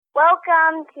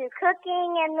Welcome to Cooking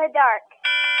in the Dark.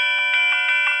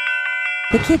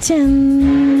 The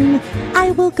kitchen. I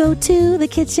will go to the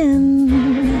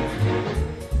kitchen.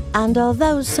 And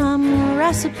although some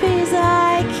recipes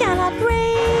I cannot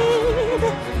read,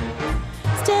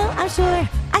 still I'm sure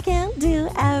I can do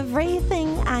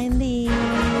everything I need.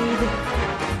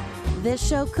 This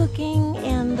show, Cooking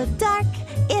in the Dark,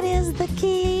 it is the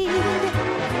key.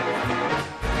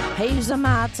 He's a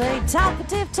mighty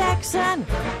talkative Texan.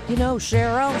 You know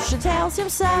Cheryl, she tells him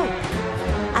so.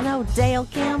 I know Dale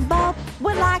Campbell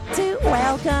would like to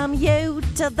welcome you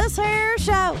to this here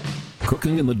show.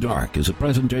 Cooking in the Dark is a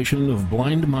presentation of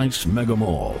Blind Mice Mega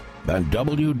Mall at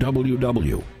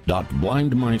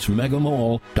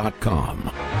www.blindmicemegamall.com.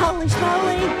 Holy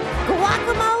smoly,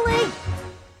 guacamole!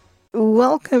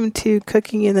 Welcome to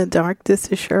Cooking in the Dark. This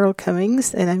is Cheryl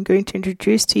Cummings, and I'm going to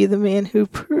introduce to you the man who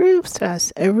proves to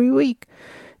us every week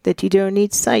that you don't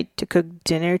need sight to cook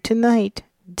dinner tonight,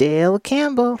 Dale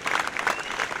Campbell.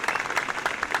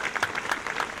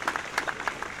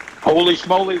 Holy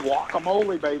smoly,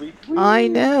 guacamole, baby. Woo. I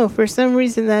know. For some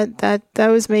reason, that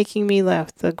was making me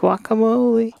laugh. The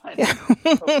guacamole.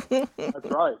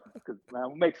 That's right.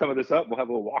 We'll make some of this up. We'll have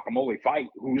a little guacamole fight.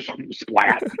 Who's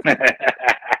splat?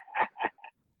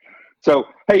 So,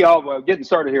 hey, y'all, getting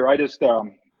started here. I just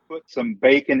put some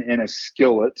bacon in a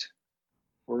skillet.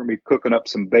 We're going to be cooking up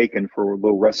some bacon for a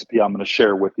little recipe I'm going to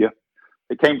share with you.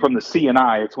 It came from the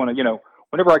C&I. It's one of,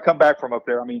 whenever I come back from up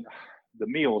there, the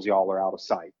meals, y'all, are out of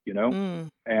sight, And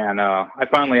I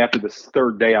finally, after this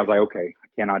third day, I was like, okay, I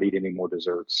cannot eat any more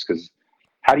desserts, because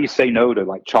how do you say no to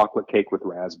like chocolate cake with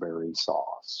raspberry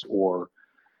sauce, or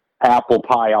apple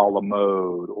pie a la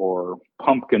mode, or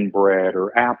pumpkin bread,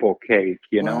 or apple cake?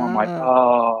 Wow. I'm like,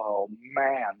 oh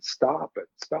man, stop it.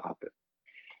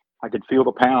 I could feel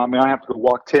the pound. I have to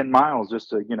walk 10 miles just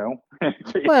to,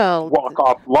 walk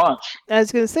off lunch. I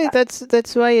was going to say,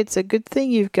 that's why it's a good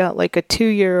thing you've got like a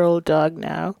 2-year-old dog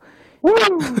now. Woo!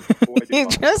 you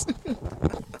just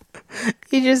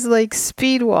like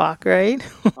speed walk, right?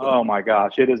 Oh my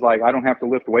gosh. It is like I don't have to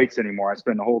lift weights anymore. I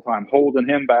spend the whole time holding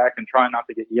him back and trying not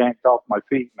to get yanked off my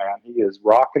feet, man. He is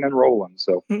rocking and rolling.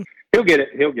 So he'll get it.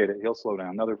 He'll slow down.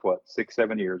 Another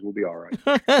 6-7 years. We'll be all right.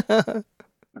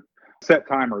 Set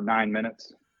timer 9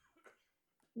 minutes.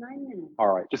 9 minutes. All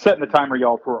right. Just setting the timer,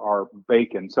 y'all, for our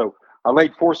bacon. So I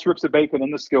laid 4 strips of bacon in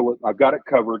the skillet. I've got it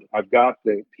covered. I've got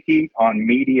the heat on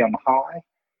medium high.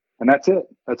 And that's it.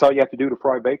 That's all you have to do to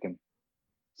fry bacon.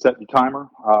 Set the timer.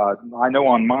 I know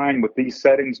on mine with these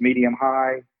settings, medium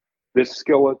high, this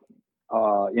skillet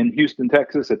in Houston,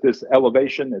 Texas, at this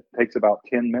elevation, it takes about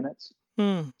 10 minutes.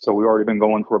 So we've already been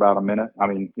going for about a minute.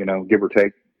 Give or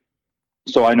take.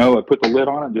 So I know I put the lid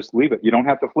on it and just leave it. You don't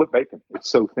have to flip bacon.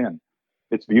 It's so thin.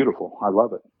 It's beautiful. I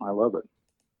love it.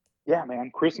 Yeah,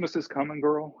 man. Christmas is coming,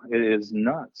 girl. It is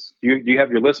nuts. Do you have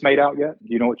your list made out yet? Do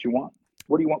you know what you want?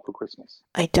 What do you want for Christmas?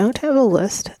 I don't have a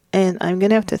list, and I'm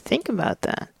going to have to think about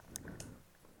that.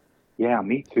 Yeah,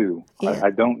 me too. Yeah.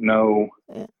 I don't know.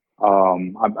 Yeah.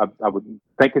 I was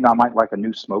thinking I might like a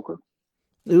new smoker.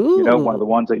 Ooh. One of the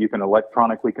ones that you can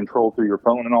electronically control through your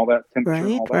phone and all that, temperature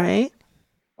and all that. Right.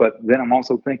 But then I'm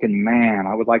also thinking, man,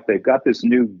 they've got this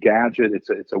new gadget. It's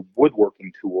a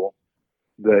woodworking tool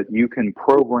that you can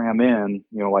program in,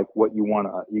 like what you want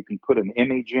to, you can put an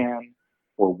image in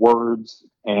or words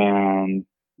and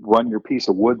run your piece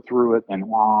of wood through it, and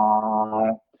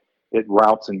it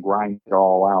routes and grinds it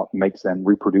all out, and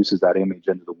reproduces that image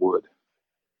into the wood.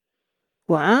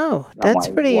 Wow. That's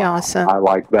pretty awesome. I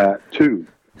like that too.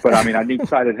 But I need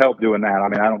sighted help doing that.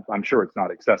 I'm sure it's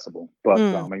not accessible, but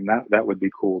that would be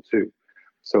cool too.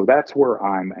 So that's where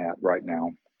I'm at right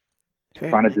now.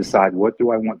 Trying to decide, what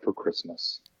do I want for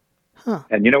Christmas? Huh.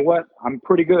 And you know what? I'm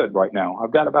pretty good right now.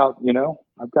 I've got I've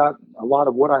got a lot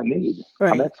of what I need.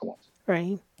 Right. I'm excellent.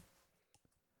 Right.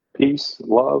 Peace,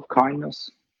 love,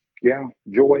 kindness. Yeah.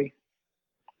 Joy.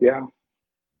 Yeah.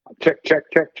 Check.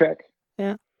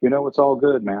 Yeah. It's all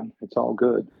good, man. It's all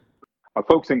good. My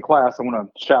folks in class, I want to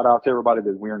shout out to everybody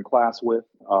that we're in class with.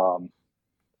 I'm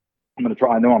going to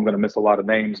try. I know I'm going to miss a lot of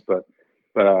names, but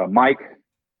Mike,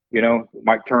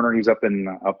 Mike Turner, he's up in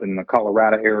the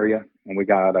Colorado area, and we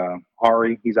got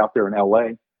Ari, he's out there in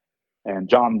LA, and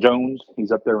John Jones,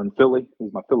 he's up there in Philly.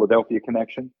 He's my Philadelphia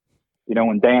connection.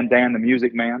 And Dan, the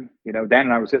music man. Dan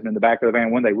and I were sitting in the back of the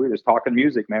van one day. We were just talking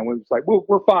music, man. We was like,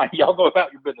 we're fine. Y'all go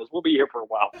about your business. We'll be here for a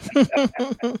while.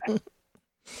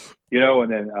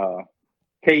 And then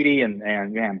Katie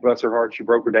and bless her heart, she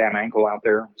broke her damn ankle out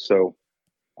there. So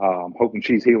hoping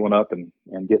she's healing up and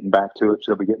getting back to it.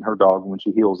 She'll be getting her dog when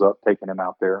she heals up, taking him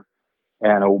out there.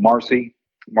 And Marcy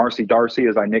Darcy,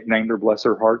 as I nicknamed her, bless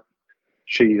her heart.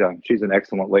 she's an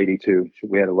excellent lady too.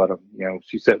 We had a lot of,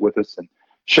 she sat with us, and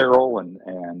Cheryl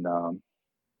and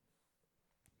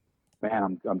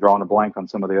man, I'm drawing a blank on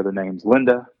some of the other names.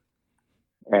 Linda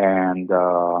and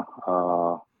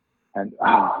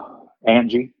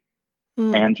Angie.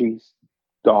 Angie's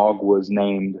dog was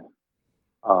named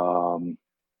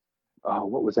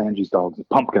what was Angie's dog?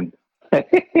 Pumpkin.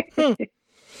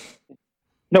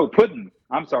 No, Puddin'.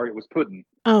 I'm sorry, it was Puddin'.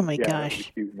 Oh my That was gosh.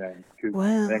 a cute name. Wow.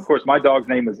 And of course, my dog's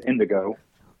name is Indigo.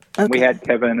 And we had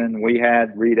Kevin, and we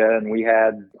had Rita, and we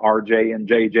had RJ and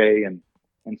JJ, and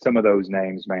some of those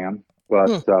names, man.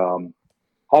 But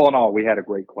all in all, we had a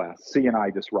great class.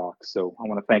 C&I just rocks. So I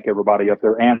want to thank everybody up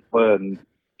there, Angela and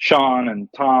Sean and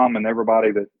Tom and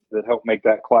everybody that helped make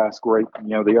that class great.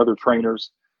 The other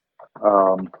trainers.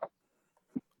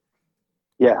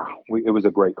 It was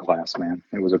a great class, man.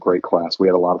 It was a great class. We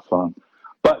had a lot of fun.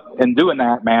 But in doing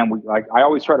that, man, I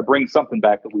always try to bring something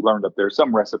back that we learned up there,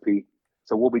 some recipe.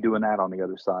 So we'll be doing that on the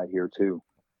other side here too.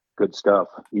 Good stuff.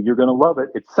 You're going to love it.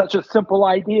 It's such a simple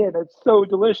idea, and it's so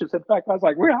delicious. In fact, I was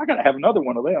like, I got to have another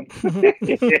one of them.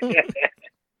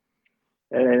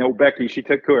 And old Becky, she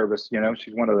took care of us.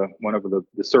 She's one of the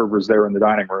servers there in the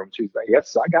dining room. She's like,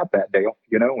 yes, I got that, Dale.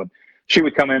 And she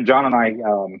would come in. John and I,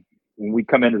 when we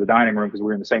come into the dining room, because we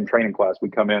were in the same training class,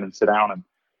 we'd come in and sit down, and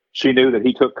she knew that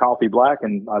he took coffee black,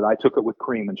 and I took it with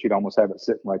cream, and she'd almost have it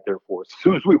sitting right there for us as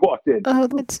soon as we walked in. Oh,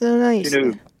 that's so nice. She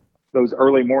knew those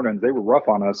early mornings, they were rough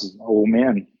on us as old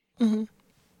men. Mm-hmm.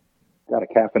 Got to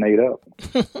caffeinate up.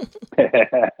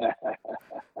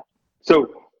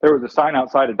 So there was a sign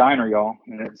outside a diner, y'all,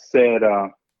 and it said,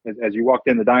 as you walked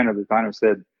in the diner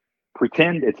said,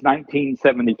 pretend it's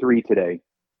 1973 today.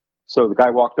 So the guy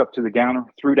walked up to the counter,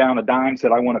 threw down a dime,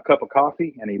 said, I want a cup of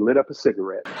coffee, and he lit up a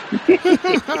cigarette.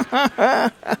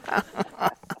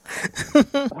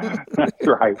 That's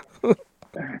right.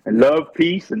 And love,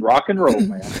 peace, and rock and roll,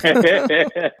 man.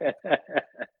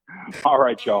 All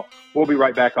right, y'all. We'll be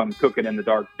right back on Cooking in the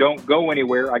Dark. Don't go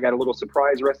anywhere. I got a little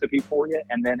surprise recipe for you,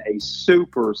 and then a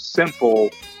super simple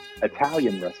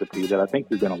Italian recipe that I think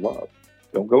you're going to love.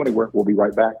 Don't go anywhere. We'll be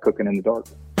right back, Cooking in the Dark.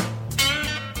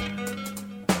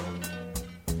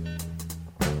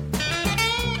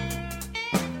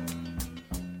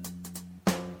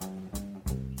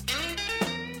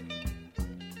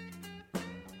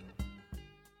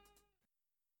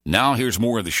 Now here's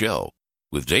more of the show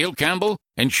with Dale Campbell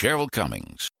and Cheryl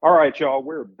Cummings. All right, y'all,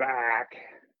 we're back.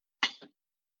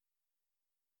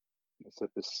 Let's set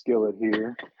this skillet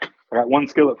here. I got one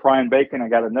skillet frying bacon. I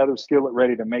got another skillet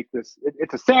ready to make this.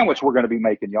 It's a sandwich we're going to be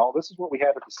making, y'all. This is what we had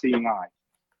at the Seeing Eye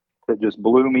that just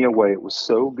blew me away. It was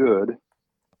so good.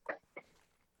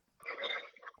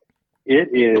 It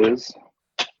is,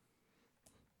 I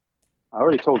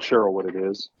already told Cheryl what it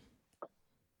is.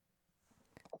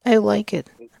 I like it.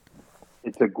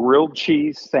 It's a grilled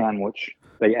cheese sandwich.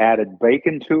 They added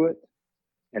bacon to it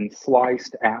and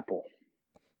sliced apple.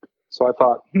 So I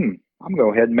thought, I'm going to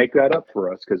go ahead and make that up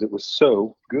for us because it was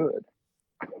so good.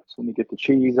 So let me get the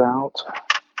cheese out.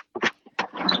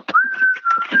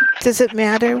 Does it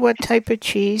matter what type of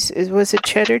cheese? Was it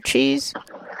cheddar cheese?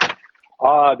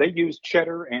 They used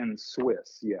cheddar and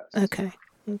Swiss, yes. Okay.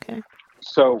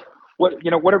 So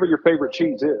whatever your favorite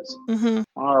cheese is. Mm-hmm.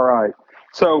 All right.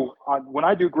 So when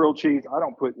I do grilled cheese, I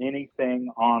don't put anything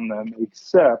on them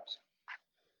except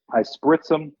I spritz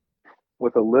them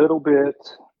with a little bit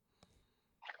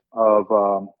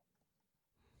of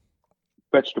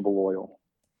vegetable oil,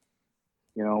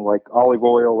 like olive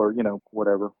oil or,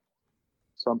 whatever.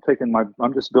 So I'm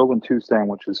just building two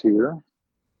sandwiches here.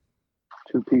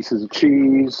 2 pieces of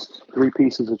cheese, 3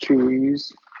 pieces of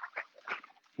cheese.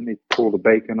 Let me pull the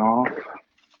bacon off.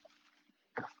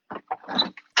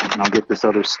 And I'll get this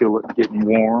other skillet getting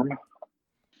warm.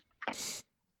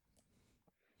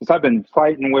 Since I've been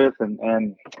fighting with and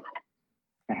man,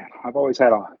 I've always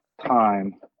had a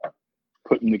time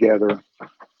putting together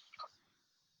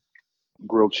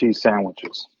grilled cheese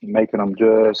sandwiches, making them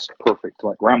just perfect,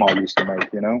 like Grandma used to make,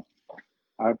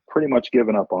 I've pretty much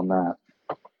given up on that.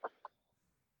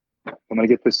 I'm going to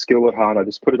get this skillet hot. I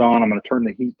just put it on. I'm going to turn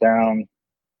the heat down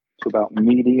to about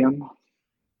medium.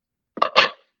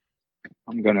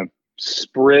 I'm going to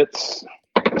spritz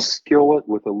the skillet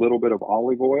with a little bit of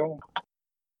olive oil.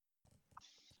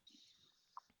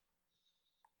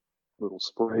 Little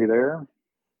spray there.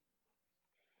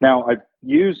 Now, I've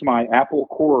used my apple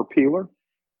core peeler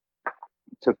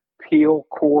to peel,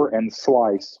 core, and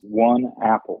slice one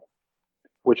apple,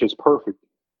 which is perfect.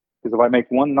 Because if I make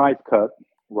one knife cut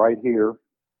right here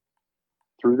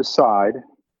through the side,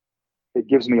 it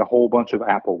gives me a whole bunch of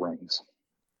apple rings.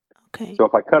 Okay. So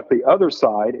if I cut the other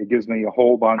side, it gives me a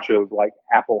whole bunch of like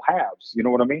apple halves. You know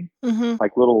what I mean? Mm-hmm.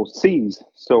 Like little C's.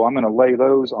 So I'm going to lay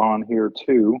those on here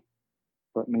too.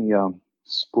 Let me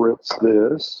spritz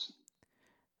this.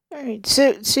 All right.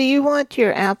 So you want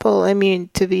your apple,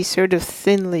 to be sort of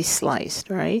thinly sliced,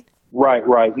 right? Right.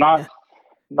 Not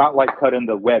like cut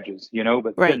into wedges,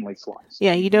 but Right. thinly sliced.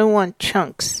 Yeah, you don't want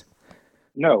chunks.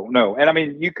 No.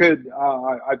 And you could,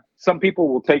 some people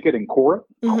will take it and core it,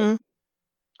 Mm-hmm.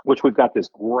 which we've got this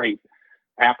great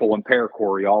apple and pear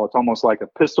core, y'all. It's almost like a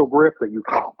pistol grip that you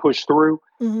push through,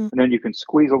 Mm-hmm. and then you can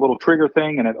squeeze a little trigger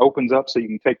thing, and it opens up so you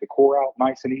can take the core out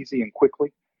nice and easy and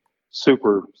quickly.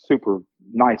 Super, super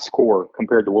nice core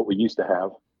compared to what we used to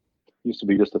have. Used to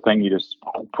be just a thing you just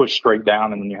push straight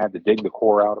down, and then you had to dig the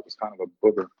core out. It was kind of a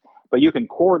booger. But you can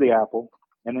core the apple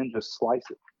and then just slice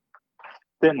it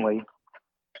thinly,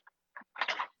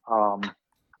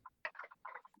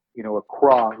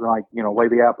 across, like, lay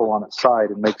the apple on its side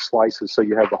and make slices so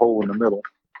you have the hole in the middle,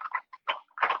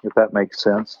 if that makes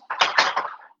sense.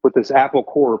 With this apple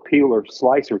core peeler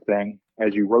slicer thing,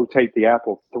 as you rotate the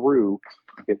apple through,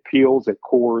 it peels, it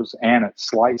cores, and it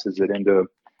slices it into,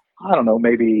 I don't know,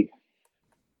 maybe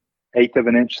 1/8 of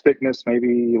an inch thickness,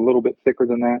 maybe a little bit thicker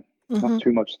than that. Mm-hmm. Not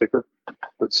too much thicker,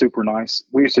 but super nice.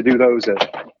 We used to do those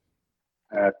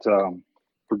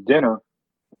for dinner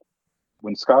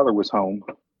when Skylar was home.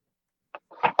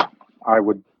 I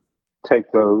would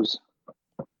take those,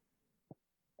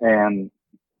 and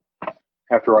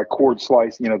after I cored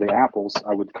slice, the apples,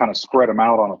 I would kind of spread them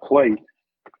out on a plate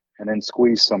and then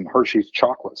squeeze some Hershey's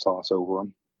chocolate sauce over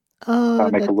them. Oh,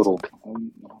 Make a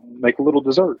little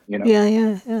dessert,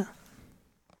 Yeah.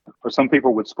 Or some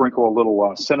people would sprinkle a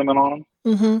little cinnamon on them.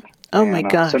 Mm-hmm. Oh, my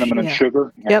gosh. Cinnamon and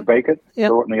sugar, and bake it.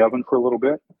 Throw it in the oven for a little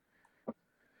bit.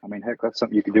 Heck, that's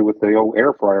something you could do with the old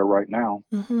air fryer right now.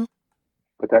 Mm-hmm.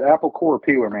 But that apple core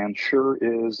peeler, man, sure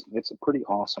is, it's pretty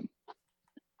awesome.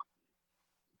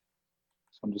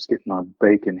 So I'm just getting our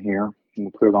bacon here, and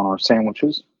we'll put it on our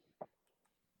sandwiches.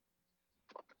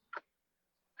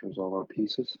 Here's all our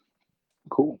pieces.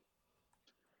 Cool.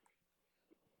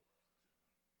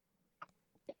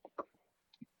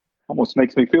 Almost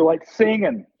makes me feel like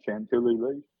singing. Chantilly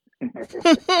lace.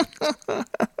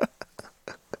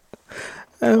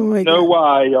 Oh my God. Know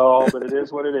why, y'all, but it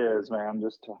is what it is, man.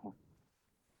 Just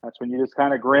that's when you just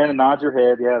kind of grin and nod your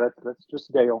head. Yeah, that's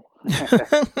just Dale.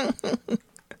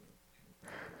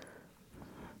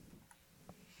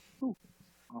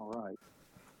 All right.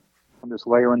 I'm just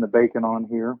layering the bacon on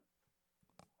here.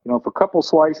 If a couple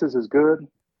slices is good,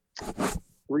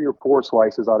 3 or 4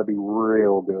 slices ought to be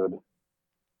real good.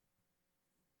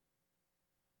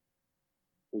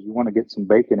 Because you want to get some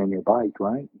bacon in your bite,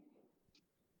 right?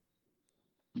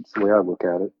 That's the way I look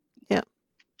at it. Yeah.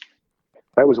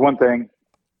 That was one thing.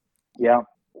 Yeah.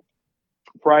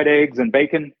 Fried eggs and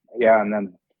bacon. Yeah, and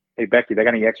then, hey, Becky, they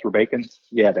got any extra bacon?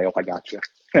 Yeah, Dale, I got you.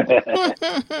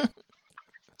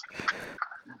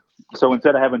 So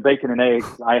instead of having bacon and eggs,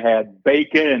 I had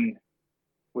bacon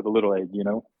with a little egg,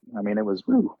 it was,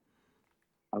 woo.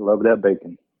 I love that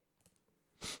bacon.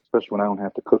 Especially when I don't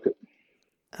have to cook it.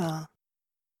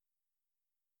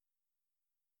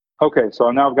 Okay,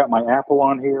 so now I've got my apple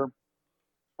on here.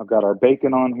 I've got our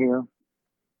bacon on here.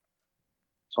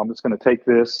 So I'm just going to take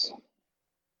this,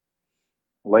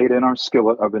 lay it in our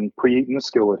skillet. I've been preheating the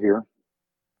skillet here.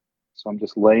 So I'm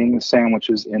just laying the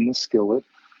sandwiches in the skillet.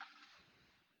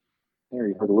 There,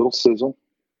 you heard a little sizzle.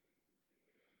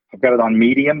 I've got it on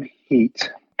medium heat,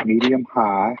 medium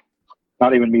high.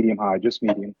 Not even medium high, just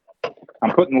medium.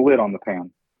 I'm putting the lid on the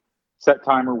pan. Set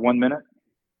timer 1 minute.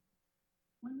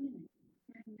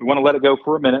 We want to let it go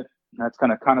for a minute. That's going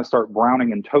to kind of start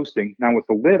browning and toasting. Now with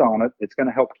the lid on it, it's going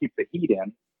to help keep the heat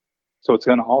in. So it's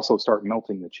going to also start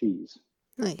melting the cheese.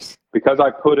 Nice. Because I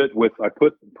put it with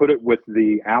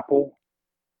the apple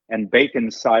and bacon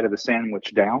side of the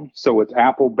sandwich down. So it's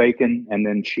apple, bacon, and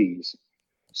then cheese.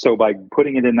 So by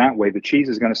putting it in that way, the cheese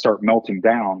is going to start melting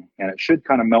down, and it should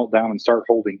kind of melt down and start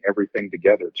holding everything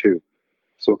together too.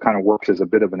 So it kind of works as a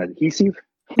bit of an adhesive.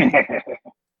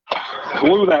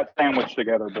 Glue that sandwich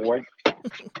together, boy.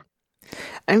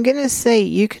 I'm gonna say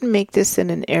you can make this in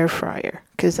an air fryer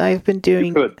because I've been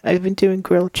doing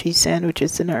grilled cheese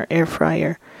sandwiches in our air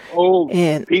fryer. Oh,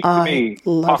 and speak to me.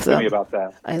 Love Talk them. to me about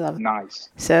that. I love them. Nice.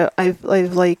 So I've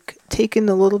like taken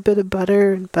a little bit of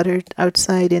butter and buttered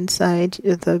outside, inside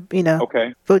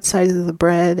the both sides of the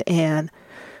bread and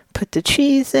put the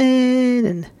cheese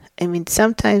in. And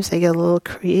sometimes I get a little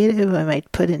creative. I might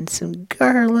put in some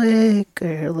garlic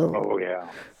or a little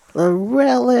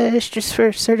relish just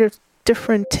for sort of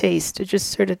different taste to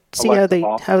just sort of see what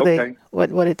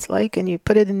it's like, and you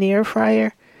put it in the air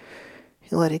fryer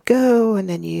you let it go, and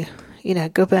then you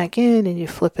go back in and you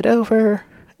flip it over.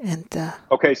 And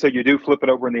Okay, so you do flip it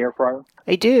over in the air fryer?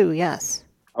 I do, yes.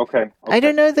 Okay. I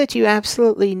don't know that you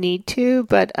absolutely need to,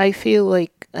 but I feel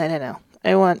like, I don't know,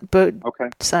 I want both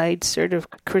sides sort of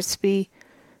crispy.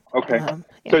 Okay. Yeah.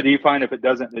 So do you find if it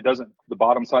doesn't, the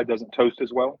bottom side doesn't toast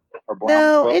as well or brown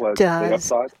No, as well it as does. the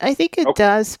upside? I think it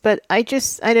does, but I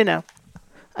don't know.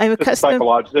 I'm accustomed.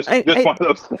 Just one of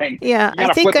those things. Yeah, You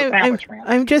gotta flip a sandwich, man.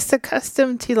 I'm just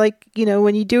accustomed to, like,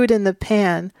 when you do it in the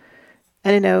pan,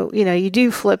 I don't know, you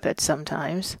do flip it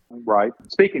sometimes. Right.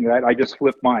 Speaking of that, I just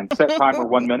flipped mine. Set timer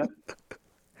 1 minute.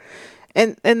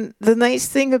 And the nice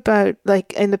thing about,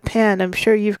 like, in the pan, I'm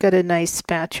sure you've got a nice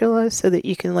spatula so that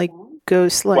you can, like, go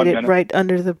slide it right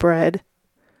under the bread.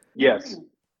 Yes.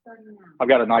 I've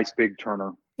got a nice big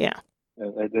turner. Yeah.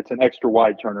 It's an extra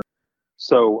wide turner.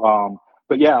 So,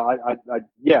 but yeah,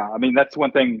 I mean, that's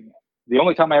one thing. The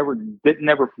only time I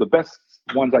the best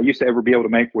ones I used to ever be able to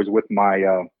make was with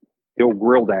my the old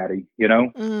Grill Daddy,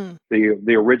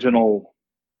 the original,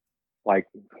 like,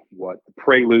 the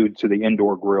prelude to the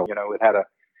indoor grill. It had a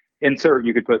insert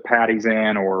you could put patties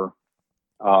in, or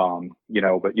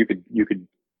but you could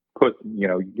put,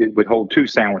 it would hold 2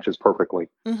 sandwiches perfectly.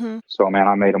 Mm-hmm. So, man,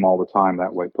 I made them all the time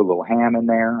that way. Put a little ham in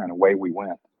there, and away we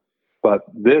went. But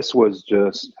this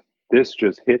just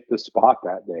hit the spot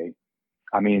that day.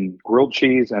 I mean, grilled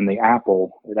cheese and the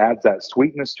apple, it adds that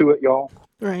sweetness to it, y'all.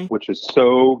 Right. Which is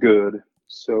so good.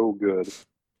 So good.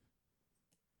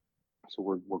 So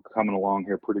we're coming along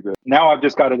here pretty good. Now I've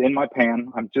just got it in my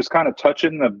pan. I'm just kind of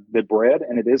touching the bread,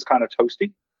 and it is kind of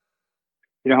toasty.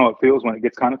 You know how it feels when it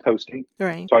gets kind of toasty.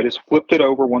 Right. So I just flipped it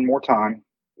over one more time.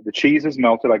 The cheese is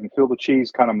melted. I can feel the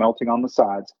cheese kind of melting on the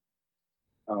sides,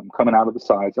 coming out of the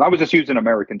sides. And I was just using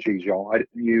American cheese, y'all. I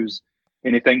didn't use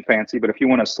anything fancy. But if you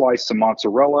want to slice some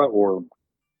mozzarella or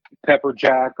pepper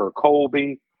jack or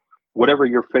Colby, whatever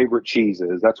your favorite cheese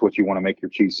is, that's what you want to make your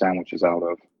cheese sandwiches out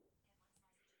of.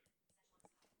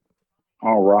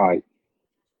 All right.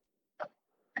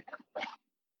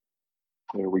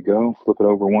 There we go. Flip it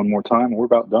over one more time, and we're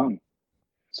about done.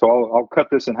 So I'll cut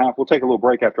this in half. We'll take a little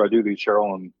break after I do these,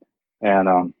 Cheryl, and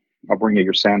I'll bring you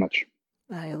your sandwich.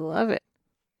 I love it.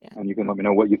 Yeah. And you can let me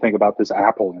know what you think about this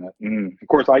apple in it. Of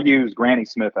course, I use Granny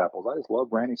Smith apples. I just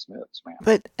love Granny Smiths, man.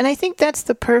 And I think that's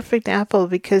the perfect apple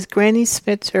because Granny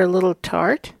Smiths are a little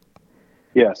tart.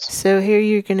 Yes. So here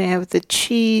you're going to have the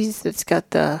cheese that's got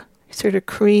the sort of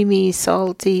creamy,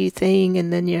 salty thing,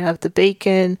 and then you have the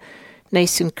bacon,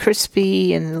 nice and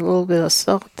crispy, and a little bit of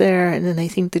salt there, and then I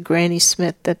think the Granny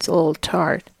Smith, that's a little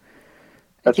tart.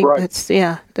 That's I think right.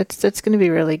 That's going to be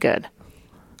really good.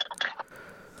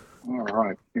 All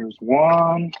right, here's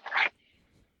one.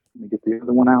 Let me get the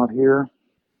other one out here.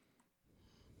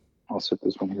 I'll set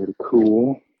this one here to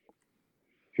cool.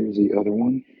 Here's the other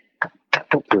one.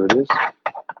 Oh, there it is.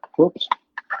 Whoops.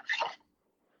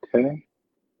 Okay.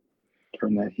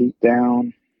 Turn that heat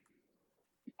down.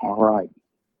 All right.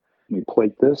 Let me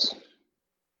plate this.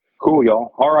 Cool,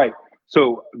 y'all. All right.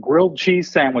 So grilled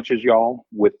cheese sandwiches, y'all,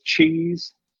 with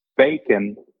cheese,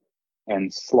 bacon,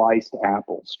 and sliced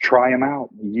apples. Try them out.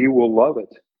 You will love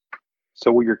it.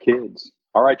 So will your kids.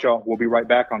 All right, y'all. We'll be right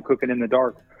back on Cooking in the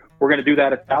Dark. We're going to do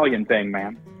that Italian thing,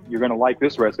 man. You're going to like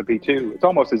this recipe, too. It's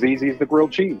almost as easy as the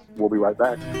grilled cheese. We'll be right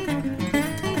back.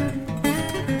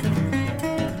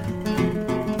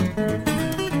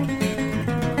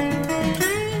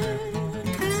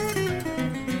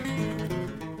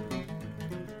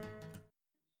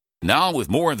 Now with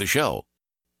more of the show,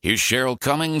 here's Cheryl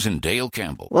Cummings and Dale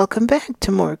Campbell. Welcome back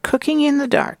to more Cooking in the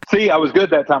Dark. See, I was good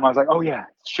that time. I was like, oh, yeah,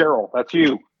 Cheryl, that's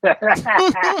you. I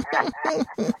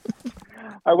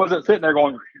wasn't sitting there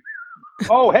going,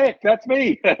 oh, heck, that's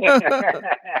me.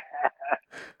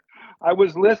 I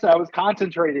was listening. I was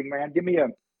concentrating, man. Give me a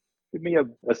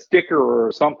sticker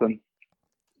or something.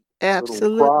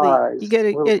 Absolutely. You get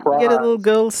a little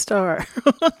gold star.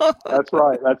 That's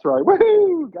right.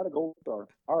 Woohoo! Got a gold star.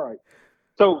 All right.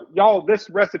 So, y'all, this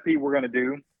recipe we're going to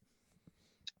do,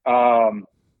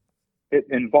 it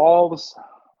involves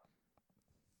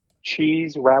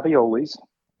cheese raviolis,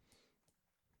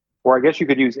 or I guess you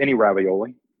could use any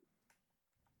ravioli.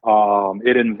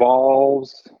 It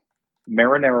involves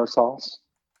marinara sauce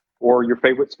or your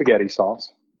favorite spaghetti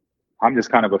sauce. I'm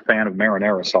just kind of a fan of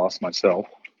marinara sauce myself.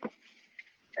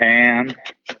 And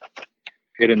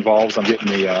it involves, I'm getting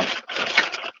the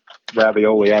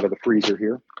ravioli out of the freezer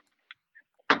here,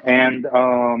 and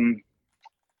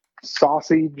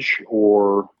sausage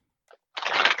or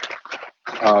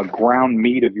ground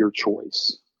meat of your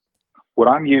choice. What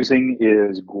I'm using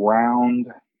is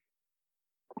ground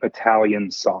Italian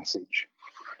sausage.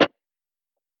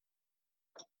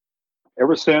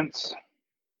 ever since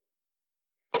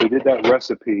we did that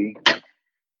recipe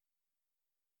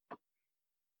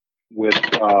with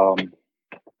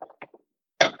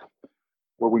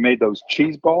where we made those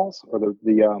cheese balls or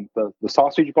the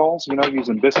sausage balls,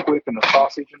 using Bisquick and the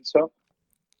sausage and stuff.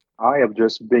 I have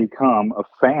just become a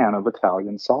fan of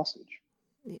Italian sausage.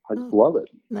 I just love it.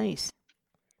 Nice.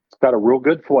 It's got a real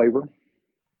good flavor.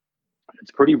 It's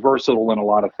pretty versatile in a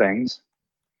lot of things.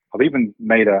 I've even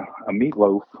made a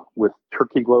meatloaf with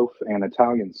turkey loaf and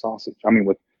Italian sausage. I mean,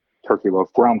 with turkey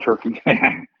loaf, ground turkey.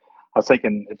 I was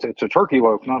thinking it's a turkey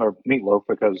loaf, not a meatloaf,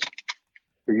 because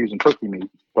you're using turkey meat.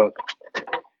 But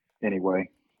anyway,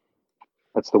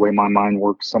 that's the way my mind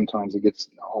works. Sometimes it gets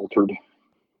altered.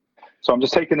 So I'm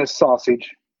just taking this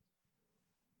sausage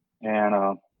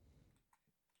and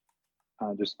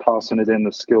just tossing it in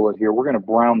the skillet here. We're going to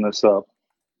brown this up.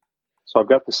 So I've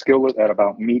got the skillet at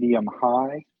about medium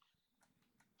high.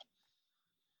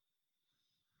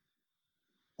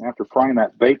 After frying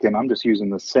that bacon, I'm just using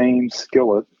the same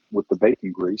skillet with the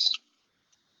bacon grease.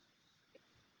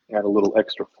 Add a little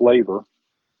extra flavor,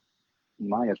 in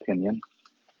my opinion.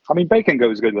 I mean, bacon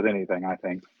goes good with anything, I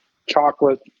think.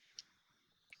 Chocolate,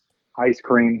 ice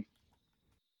cream.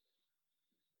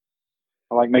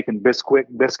 I like making Bisquick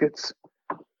biscuits.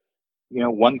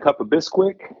 1 cup of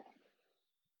Bisquick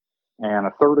and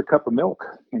 1/3 cup of milk,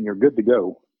 and you're good to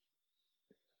go.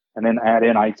 And then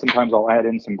sometimes I'll add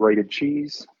in some grated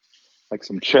cheese, like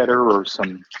some cheddar or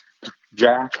some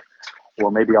jack,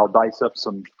 or maybe I'll dice up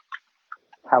some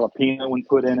jalapeno and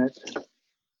put in it,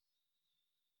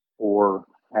 or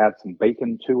add some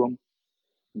bacon to them,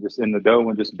 just in the dough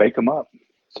and just bake them up.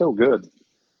 So good.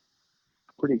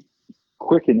 Pretty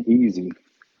quick and easy.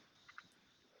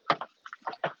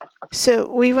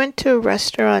 So we went to a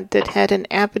restaurant that had an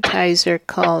appetizer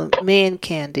called man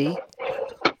candy.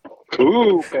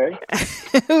 Ooh, okay.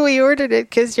 We ordered it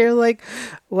because you're like,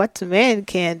 what's man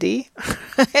candy?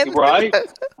 Right?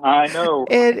 I know.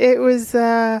 And it was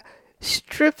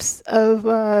strips of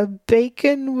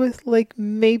bacon with like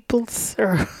maple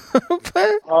syrup.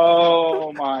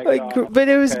 Oh my God. But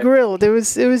it was grilled. It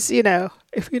was if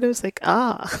it was like,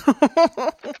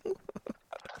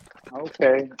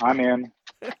 Okay, I'm in.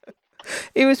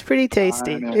 It was pretty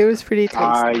tasty. It was pretty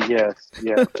tasty. Yes.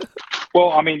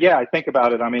 Well, I mean, yeah, I think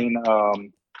about it. I mean,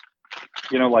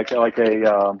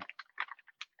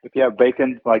 if you have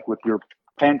bacon, like with your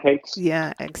pancakes.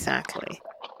 Yeah, exactly.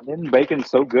 Isn't bacon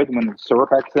so good when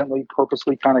syrup accidentally,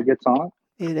 purposely kind of gets on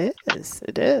it? It is.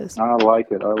 It is. I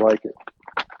like it.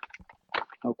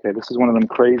 Okay, this is one of them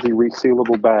crazy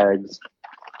resealable bags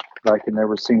that I can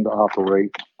never seem to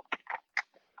operate.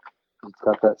 It's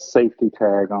got that safety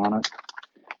tag on it.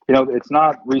 It's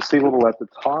not resealable at the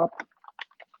top.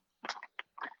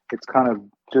 It's kind of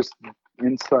just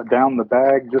inside down the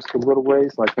bag just a little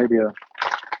ways, like maybe an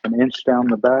inch down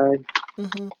the bag.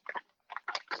 Mm-hmm.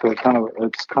 So it's kind of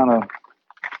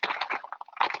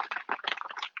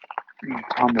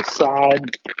on the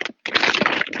side.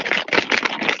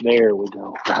 There we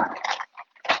go.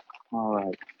 All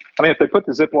right. I mean, if they put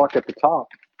the Ziploc at the top,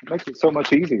 it makes it so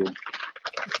much easier.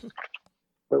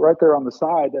 But right there on the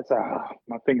side,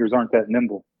 my fingers aren't that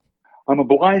nimble. I'm a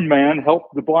blind man.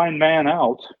 Help the blind man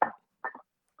out.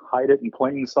 Hide it in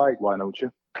plain sight, why don't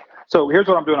you? So here's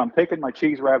what I'm doing. I'm taking my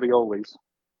cheese raviolis,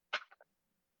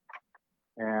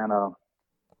 and I'm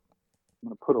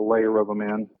going to put a layer of them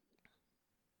in.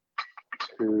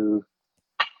 So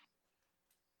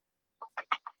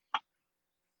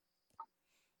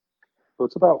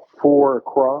it's about 4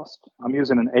 across. I'm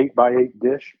using an 8x8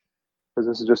 dish, because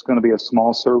this is just going to be a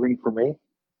small serving for me.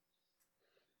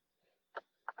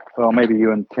 Well, maybe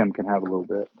you and Tim can have a little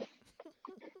bit.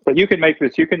 But you can make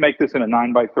this in a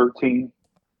 9x13.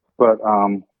 But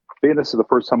being this is the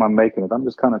first time I'm making it, I'm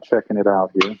just kind of checking it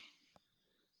out here.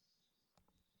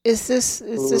 Is this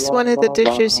one of the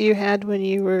dishes you had when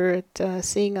you were at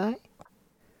Seeing Eye?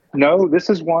 No, this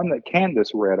is one that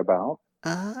Candace read about.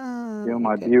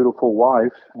 My beautiful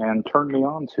wife, and turned me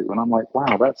on to. And I'm like,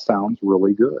 wow, that sounds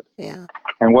really good. Yeah.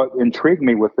 And what intrigued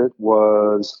me with it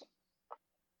was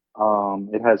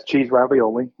it has cheese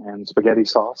ravioli and spaghetti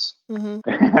sauce,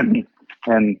 mm-hmm.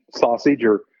 and sausage,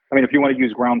 or if you want to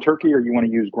use ground turkey or you want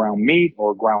to use ground meat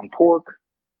or ground pork,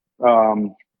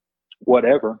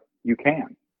 whatever, you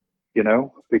can,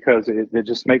 because it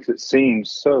just makes it seem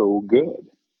so good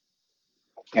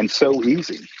and so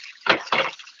easy.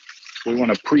 We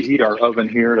want to preheat our oven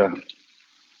here to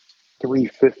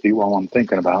 350 while I'm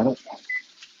thinking about it.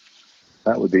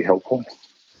 That would be helpful.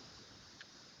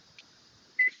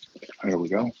 There we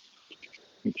go.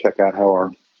 Let me check out how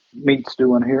our meat's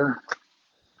doing here.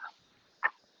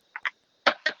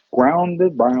 Browned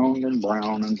and brown and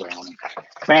brown and brown.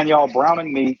 Man, y'all,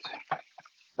 browning meat,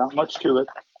 not much to it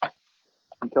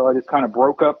until I just kind of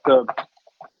broke up the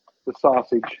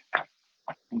sausage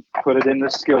and put it in the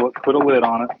skillet, put a lid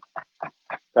on it.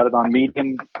 Got it on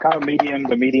medium, kind of medium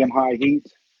to medium high heat.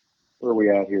 Where are we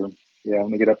at here? Yeah, let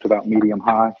me get up to about medium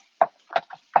high.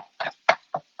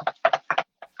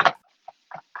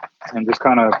 And just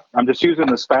kind of, I'm just using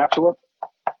the spatula,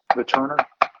 the turner.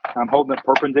 I'm holding it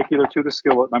perpendicular to the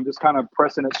skillet. And I'm just kind of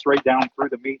pressing it straight down through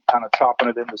the meat, kind of chopping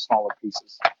it into smaller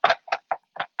pieces.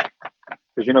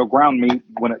 Because, you know, ground meat,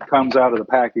 when it comes out of the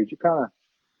package, it's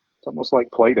almost like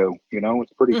Play-Doh, you know?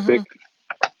 It's pretty thick,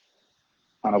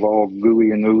 kind of all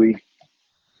gooey and ooey,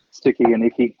 sticky and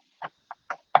icky.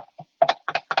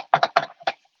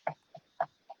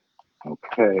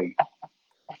 Okay.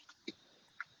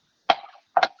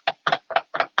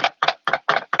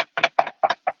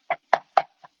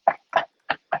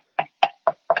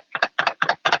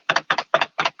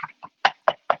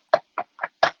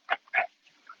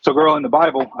 So, girl, in the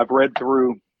Bible, I've read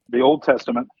through the Old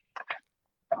Testament.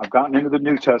 I've gotten into the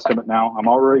New Testament now. I'm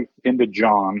already into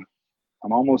John.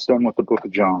 I'm almost done with the book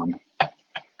of John.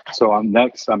 So I'm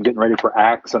getting ready for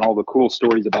Acts and all the cool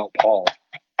stories about Paul,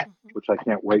 which I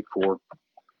can't wait for.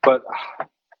 But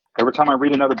every time I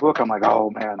read another book, I'm like,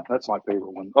 oh, man, that's my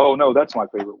favorite one. Oh, no, that's my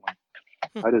favorite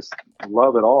one. I just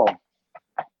love it all.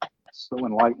 It's so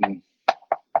enlightening.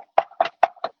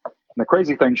 And the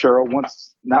crazy thing, Cheryl,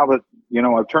 now that, you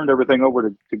know, I've turned everything over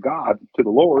to God, to the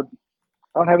Lord,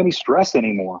 I don't have any stress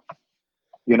anymore.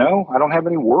 You know, I don't have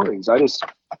any worries. I just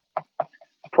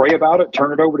pray about it,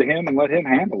 turn it over to Him, and let Him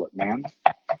handle it, man.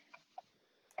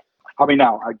 I mean,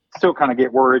 now, I still kind of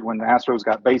get worried when the Astros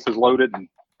got bases loaded and,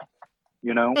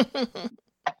 you know,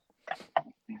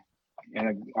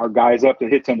 and our guy's up that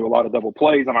hits into a lot of double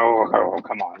plays. I'm like, oh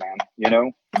come on, man, you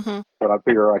know? But I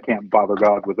figure I can't bother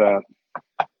God with that.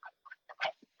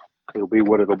 It'll be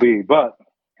what it'll be. But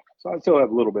so I still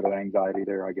have a little bit of anxiety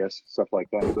there, I guess, stuff like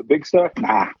that. But big stuff,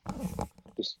 nah.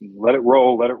 Just let it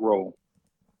roll, let it roll.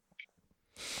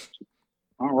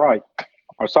 All right.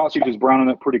 Our sausage is browning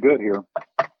up pretty good here.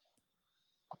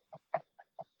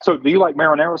 So do you like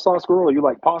marinara sauce, girl, or you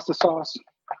like pasta sauce?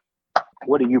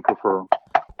 What do you prefer?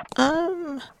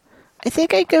 I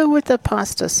think I go with the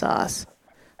pasta sauce.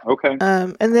 Okay.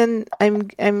 And then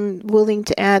I'm willing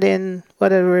to add in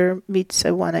whatever meats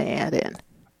I want to add in.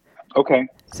 Okay.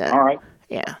 So, all right.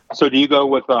 Yeah. So do you go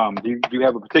with do you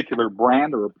have a particular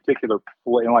brand or a particular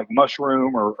like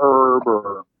mushroom or herb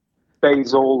or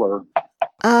basil or?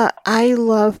 I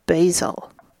love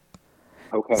basil.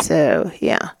 Okay. So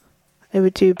yeah, I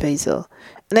would do basil,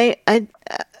 and I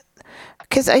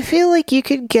because I feel like you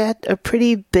could get a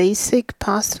pretty basic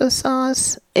pasta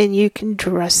sauce and you can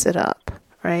dress it up,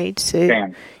 right?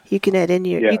 So you can add in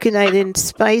you can add in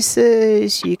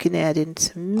spices, you can add in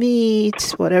some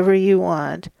meats, whatever you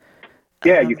want.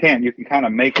 Yeah, you can. You can kind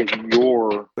of make it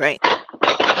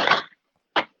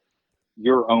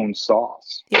your own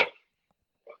sauce. Yeah.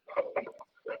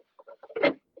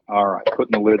 All right,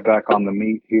 putting the lid back on the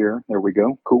meat here. There we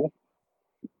go. Cool.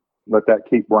 Let that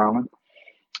keep browning.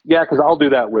 Yeah, because I'll do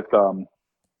that with,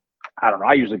 I don't know.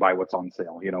 I usually buy what's on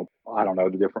sale. You know, I don't know,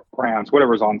 the different brands.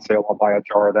 Whatever's on sale, I'll buy a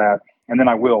jar of that. And then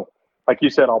I will, like you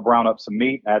said, I'll brown up some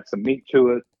meat, add some meat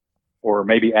to it, or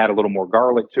maybe add a little more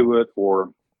garlic to it.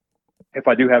 Or if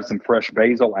I do have some fresh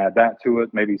basil, add that to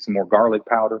it, maybe some more garlic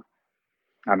powder.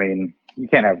 I mean, you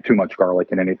can't have too much garlic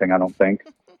in anything, I don't think.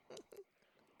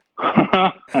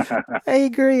 I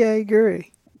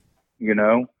agree. You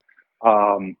know,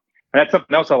 and that's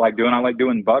something else I like doing. I like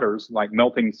doing butters, like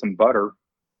melting some butter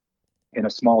in a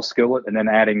small skillet and then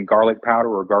adding garlic powder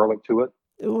or garlic to it.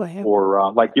 Ooh,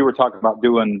 or like you were talking about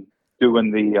doing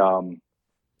the,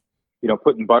 you know,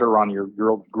 putting butter on your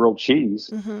grilled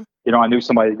cheese. Mm-hmm. You know, I knew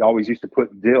somebody that always used to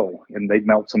put dill, and they'd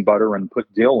melt some butter and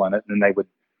put dill in it, and they would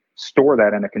store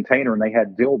that in a container, and they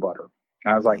had dill butter.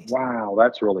 And I was like, wow,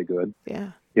 that's really good.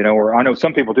 Yeah. You know, or I know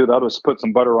some people do that. Just put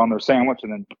some butter on their sandwich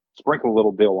and then sprinkle a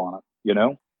little dill on it, you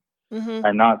know,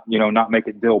 and not make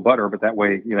it dill butter, but that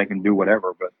way, you know, they can do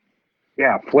whatever. But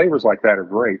yeah, flavors like that are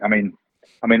great. I mean,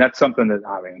 that's something that,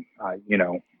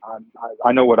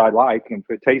 I know what I like, and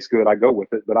if it tastes good, I go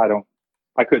with it, but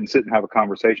I couldn't sit and have a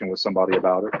conversation with somebody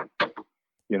about it.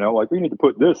 You know, like, we need to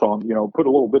put this on, you know, put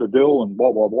a little bit of dill and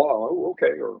blah, blah, blah. Oh,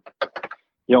 okay. Or,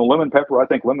 you know, lemon pepper. I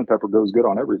think lemon pepper goes good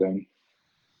on everything.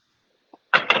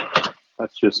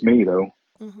 That's just me, though.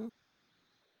 Mm-hmm.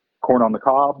 Corn on the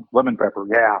cob, lemon pepper.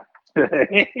 Yeah.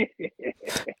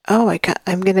 Oh,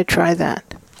 I'm going to try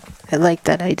that. I like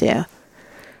that idea.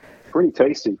 Pretty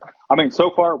tasty. I mean, so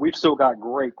far, we've still got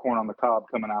great corn on the cob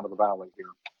coming out of the valley here.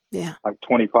 Yeah. like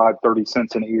 25, 30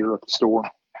 cents an ear at the store.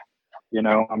 You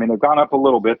know, I mean, they've gone up a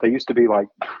little bit. They used to be like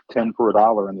 10 for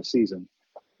 $1 in the season.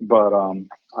 But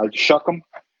I shuck them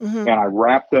Mm-hmm. and I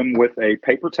wrap them with a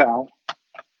paper towel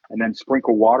and then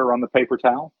sprinkle water on the paper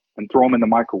towel and throw them in the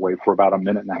microwave for about a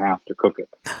minute and a half to cook it.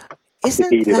 Isn't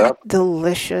to heat it that up.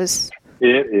 delicious?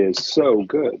 It is so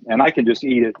good. And I can just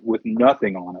eat it with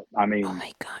nothing on it. I mean, Oh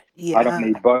my God. Yeah. I don't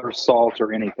need butter, salt,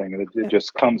 or anything. It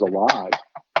just comes alive.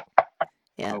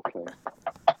 Yeah. Okay.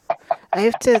 I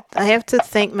have to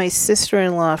thank my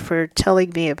sister-in-law for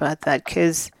telling me about that,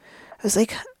 because I was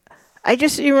like,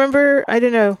 you remember, I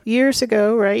don't know, years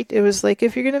ago, right? It was like,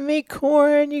 if you're going to make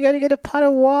corn, you got to get a pot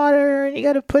of water and you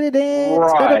got to put it in.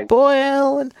 It's got to Right.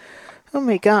 boil. And oh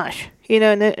my gosh. You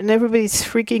know, and everybody's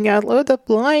freaking out. Oh, the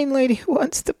blind lady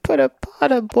wants to put a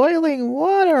pot of boiling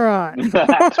water on.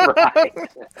 That's right.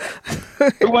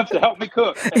 Who wants to help me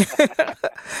cook?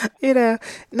 You know,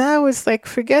 now it's like,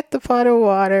 forget the pot of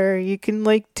water. You can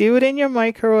like do it in your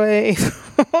microwave.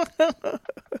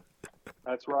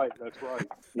 That's right. That's right.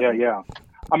 Yeah, yeah.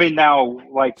 I mean, now,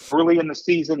 like early in the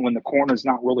season when the corn is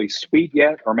not really sweet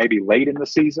yet, or maybe late in the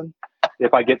season,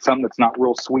 if I get some that's not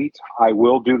real sweet, I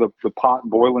will do the pot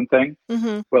boiling thing.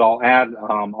 Mm-hmm. But I'll add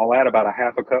about a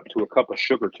half a cup to a cup of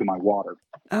sugar to my water.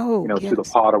 Oh, You know, yes. to the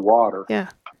pot of water. Yeah.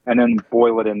 And then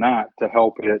boil it in that to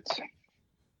help it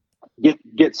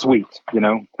get sweet, you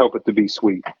know, help it to be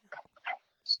sweet.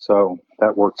 So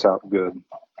that works out good.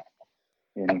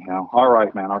 Anyhow. All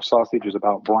right, man. Our sausage is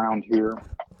about browned here.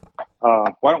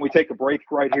 Why don't we take a break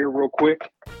right here real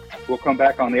quick? We'll come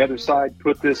back on the other side,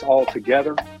 put this all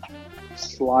together,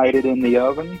 slide it in the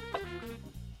oven,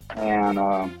 and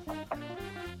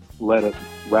let it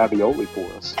ravioli for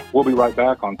us. We'll be right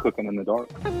back on Cooking in the Dark.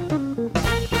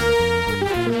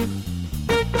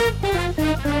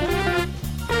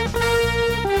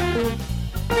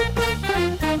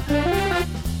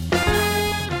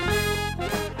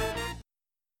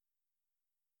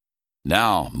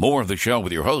 Now, more of the show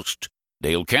with your host,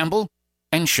 Dale Campbell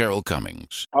and Cheryl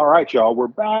Cummings. All right, y'all, we're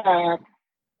back.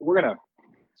 We're going to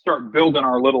start building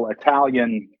our little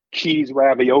Italian cheese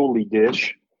ravioli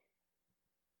dish.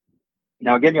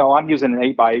 Now, again, y'all, I'm using an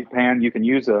 8x8 pan. You can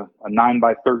use a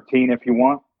 9x13 if you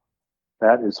want.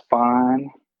 That is fine,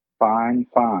 fine,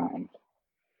 fine.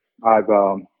 I've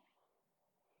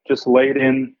just laid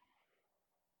in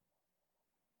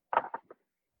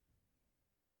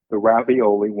the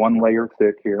ravioli, one layer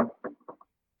thick here.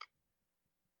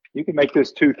 You can make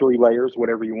this 2-3 layers,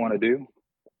 whatever you want to do.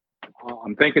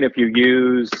 I'm thinking if you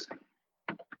use,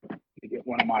 let me get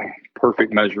one of my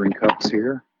perfect measuring cups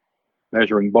here.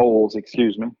 Measuring bowls,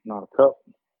 excuse me, not a cup.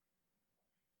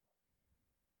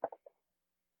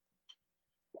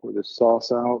 Pour this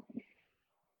sauce out.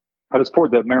 I just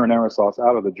poured that marinara sauce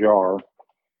out of the jar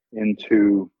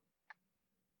into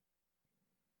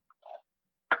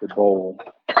the bowl.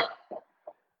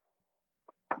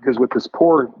 Because with this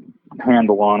pour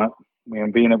handle on it,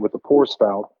 and being it with the pour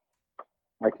spout,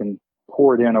 I can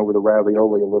pour it in over the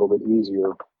ravioli a little bit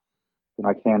easier than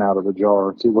I can out of the jar.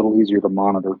 It's a little easier to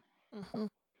monitor. Mm-hmm.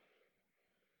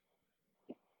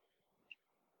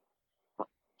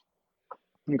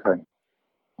 Okay.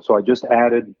 So I just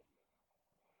added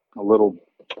a little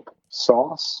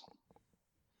sauce.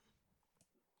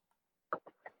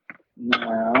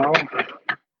 Now,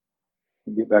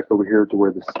 get back over here to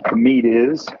where the meat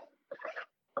is.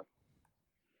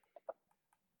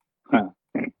 Huh.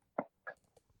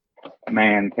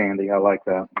 Man candy, I like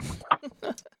that.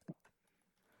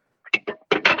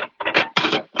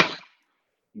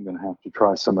 I'm going to have to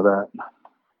try some of that.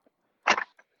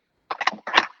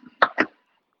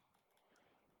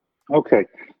 Okay,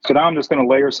 so now I'm just going to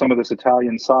layer some of this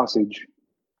Italian sausage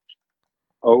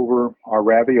over our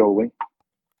ravioli.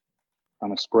 I'm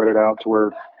going to spread it out to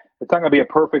where it's not going to be a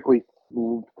perfectly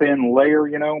thin layer,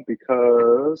 you know,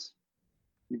 because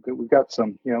we've got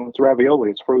some, you know, it's ravioli,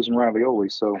 it's frozen ravioli,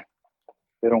 so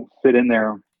they don't fit in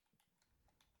there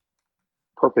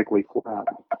perfectly flat.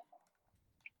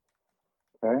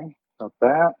 Okay, got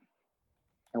that.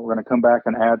 And we're going to come back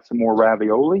and add some more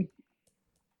ravioli.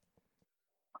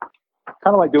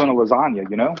 Kind of like doing a lasagna,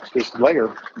 you know, just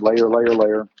layer, layer, layer,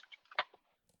 layer.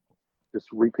 Just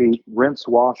repeat, rinse,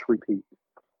 wash, repeat.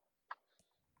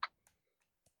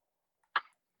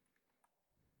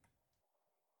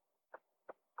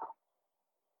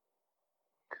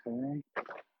 Okay.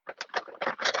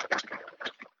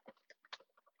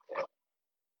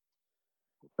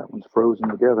 That one's frozen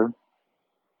together.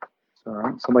 It's all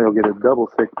right. Somebody will get a double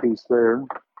thick piece there.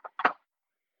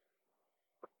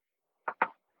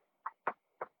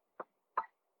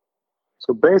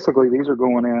 So basically, these are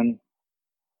going in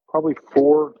Probably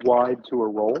 4 wide to a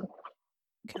roll.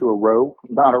 To a row,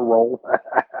 not a roll.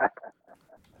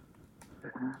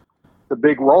 The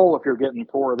big roll if you're getting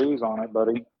 4 of these on it,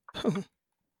 buddy.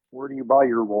 Where do you buy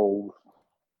your rolls?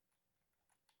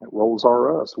 That rolls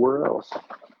are us. Where else?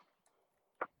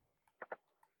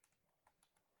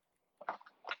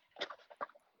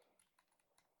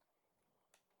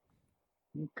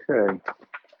 Okay.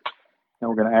 Now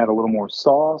we're going to add a little more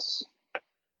sauce.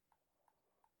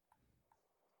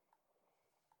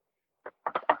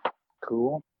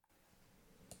 Cool.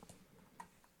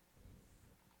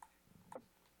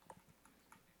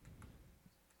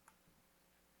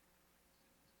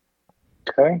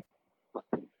 Okay.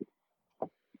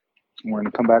 We're going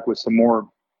to come back with some more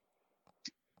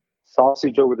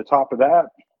sausage over the top of that.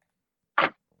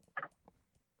 And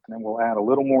then we'll add a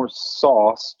little more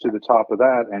sauce to the top of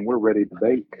that, and we're ready to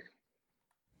bake.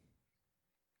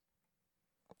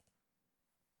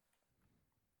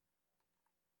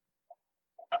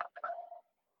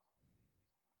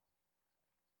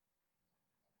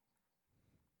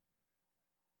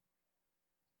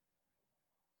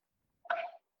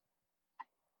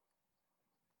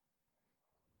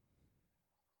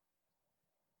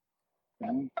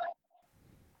 Okay.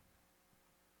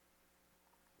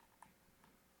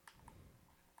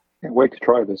 Can't wait to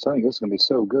try this. I think this is going to be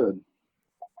so good.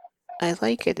 I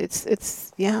like it.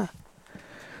 It's yeah.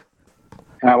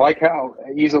 And I like how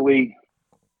easily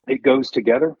it goes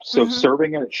together. So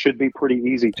serving it should be pretty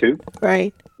easy too.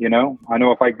 Right. You know, I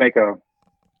know if I make a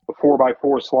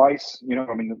 4x4 slice, you know,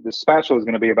 I mean, the spatula is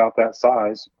going to be about that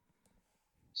size.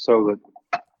 So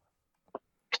that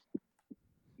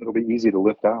it'll be easy to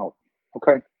lift out.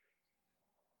 Okay. Let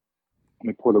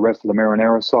me pour the rest of the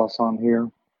marinara sauce on here.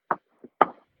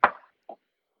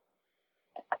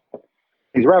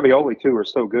 These ravioli, too, are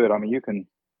so good. I mean, you can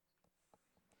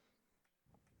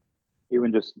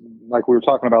even just, like we were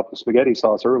talking about the spaghetti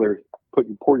sauce earlier,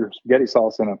 pour your spaghetti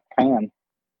sauce in a pan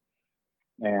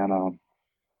and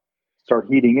start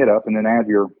heating it up, and then add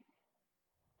your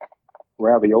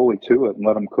ravioli to it and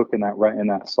let them cook in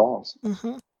that sauce.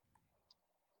 Mm-hmm.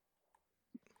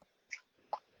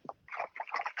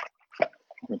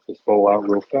 Rinse this bowl out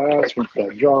real fast. Rinse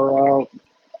that jar out.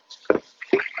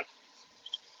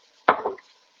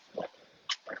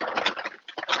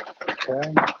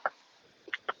 Okay.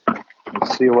 And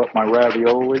seal up my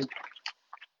ravioli.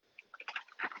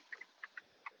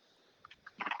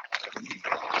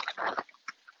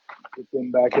 Put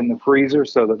them back in the freezer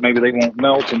so that maybe they won't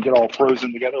melt and get all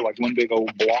frozen together like one big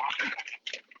old block.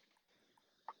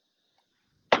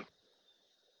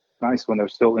 Nice when they're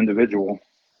still individual.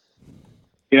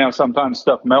 You know, sometimes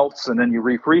stuff melts and then you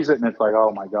refreeze it and it's like,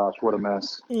 oh my gosh, what a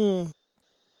mess. Mm.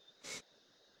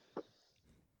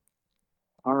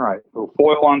 All right, little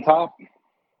foil on top.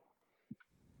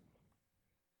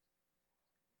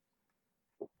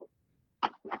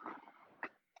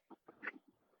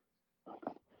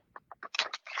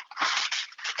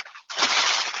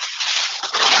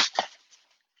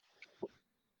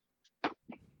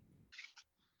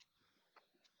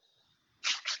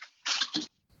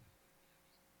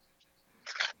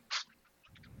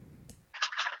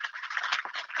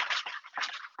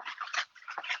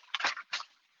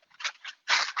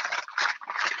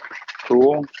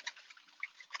 Cool.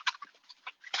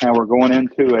 Now we're going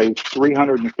into a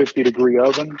 350 degree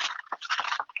oven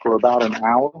for about an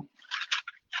hour.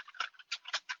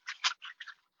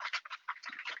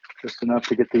 Just enough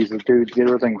to get these dudes, get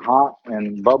everything hot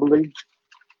and bubbly.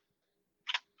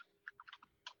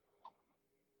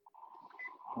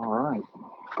 All right.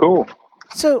 Cool.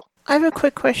 So I have a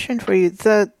quick question for you.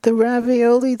 The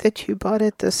ravioli that you bought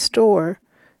at the store,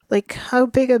 like how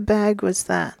big a bag was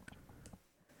that?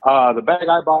 The bag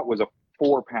I bought was a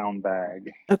 4-pound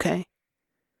bag. Okay.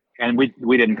 And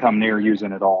we didn't come near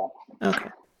using it all. Okay.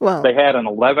 Well, They had an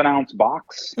 11-ounce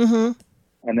box mm-hmm.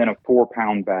 and then a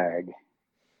 4-pound bag.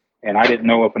 And I didn't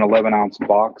know if an 11-ounce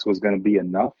box was going to be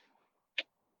enough,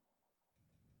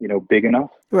 you know, big enough.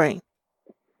 Right.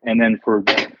 And then for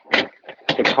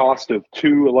the cost of 2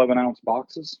 11-ounce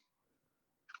boxes,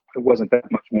 it wasn't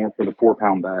that much more for the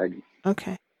 4-pound bag.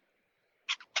 Okay.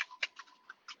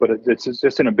 But it's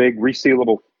just in a big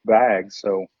resealable bag.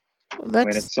 So, Well, I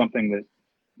mean, it's something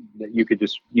that you could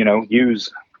just, you know,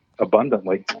 use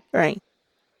abundantly. right.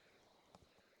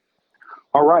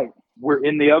 All right. We're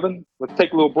in the oven. Let's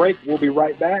take a little break. We'll be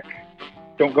right back.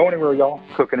 Don't go anywhere, y'all.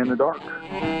 Cooking in the dark.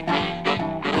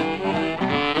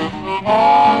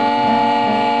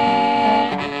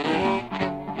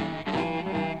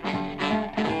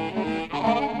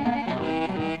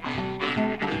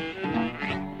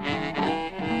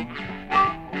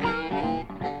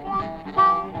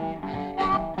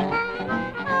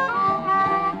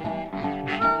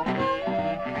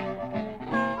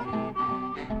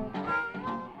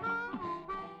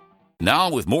 Now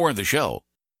with more of the show,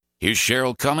 here's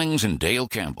Cheryl Cummings and Dale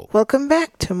Campbell. Welcome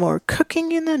back to more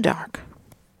Cooking in the Dark.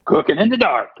 Cooking in the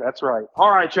dark. That's right.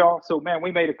 All right, y'all. So, man,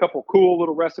 we made a couple cool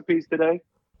little recipes today.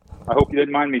 I hope you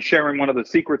didn't mind me sharing one of the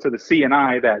secrets of the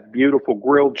C&I, that beautiful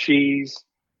grilled cheese,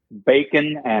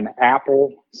 bacon, and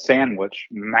apple sandwich.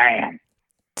 Man,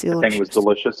 Delicious. the thing was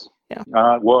delicious. Yeah.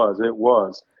 It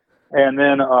was. And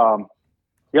then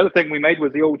the other thing we made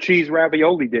was the old cheese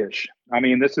ravioli dish. I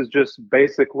mean, this is just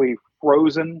basically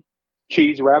frozen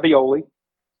cheese ravioli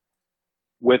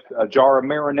with a jar of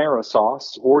marinara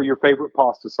sauce or your favorite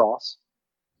pasta sauce,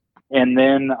 and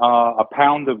then a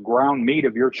pound of ground meat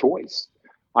of your choice.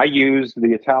 I used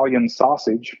the Italian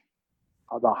sausage,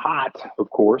 the hot, of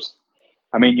course.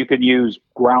 I mean, you could use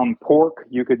ground pork,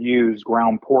 you could use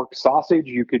ground pork sausage,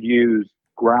 you could use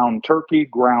ground turkey,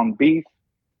 ground beef,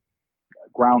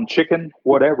 ground chicken,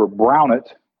 whatever. Brown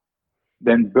it,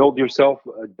 then build yourself.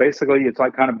 Basically, it's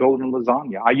like kind of building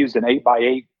lasagna. I used an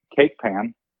 8x8 cake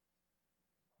pan.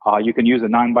 You can use a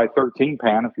 9x13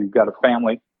 pan if you've got a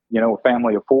family, a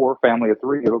family of 4, family of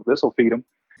 3. This will feed them.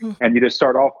 And you just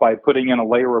start off by putting in a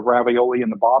layer of ravioli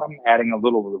in the bottom, adding a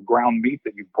little of ground meat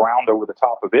that you've browned over the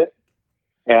top of it.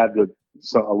 Add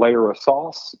a layer of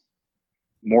sauce,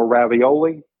 more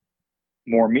ravioli,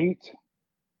 more meat,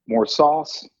 more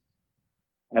sauce.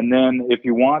 And then if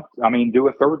you want, do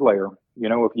a third layer,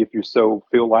 if you so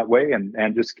feel that way,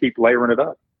 and just keep layering it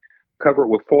up. Cover it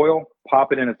with foil,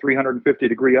 pop it in a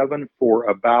 350-degree oven for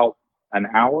about an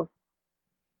hour.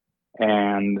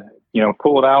 And,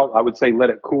 pull it out. I would say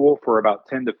let it cool for about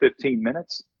 10 to 15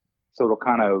 minutes. So it'll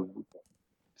kind of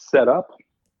set up,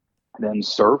 and then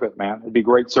serve it, man. It'd be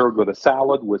great served with a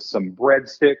salad, with some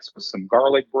breadsticks, with some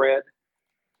garlic bread.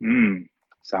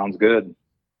 Sounds good.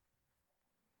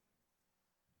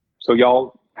 So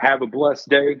y'all have a blessed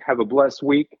day. Have a blessed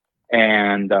week.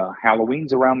 And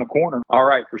Halloween's around the corner. All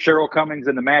right, for Cheryl Cummings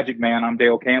and the Magic Man, I'm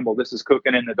Dale Campbell. This is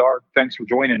Cooking in the Dark. Thanks for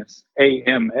joining us.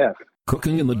 AMF.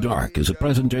 Cooking in the Dark is a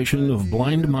presentation of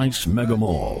Blind Mice Mega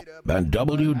Mall at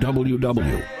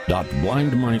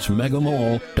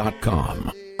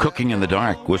www.blindmicemegamall.com. Cooking in the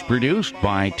Dark was produced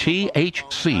by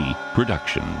THC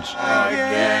Productions.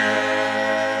 Again.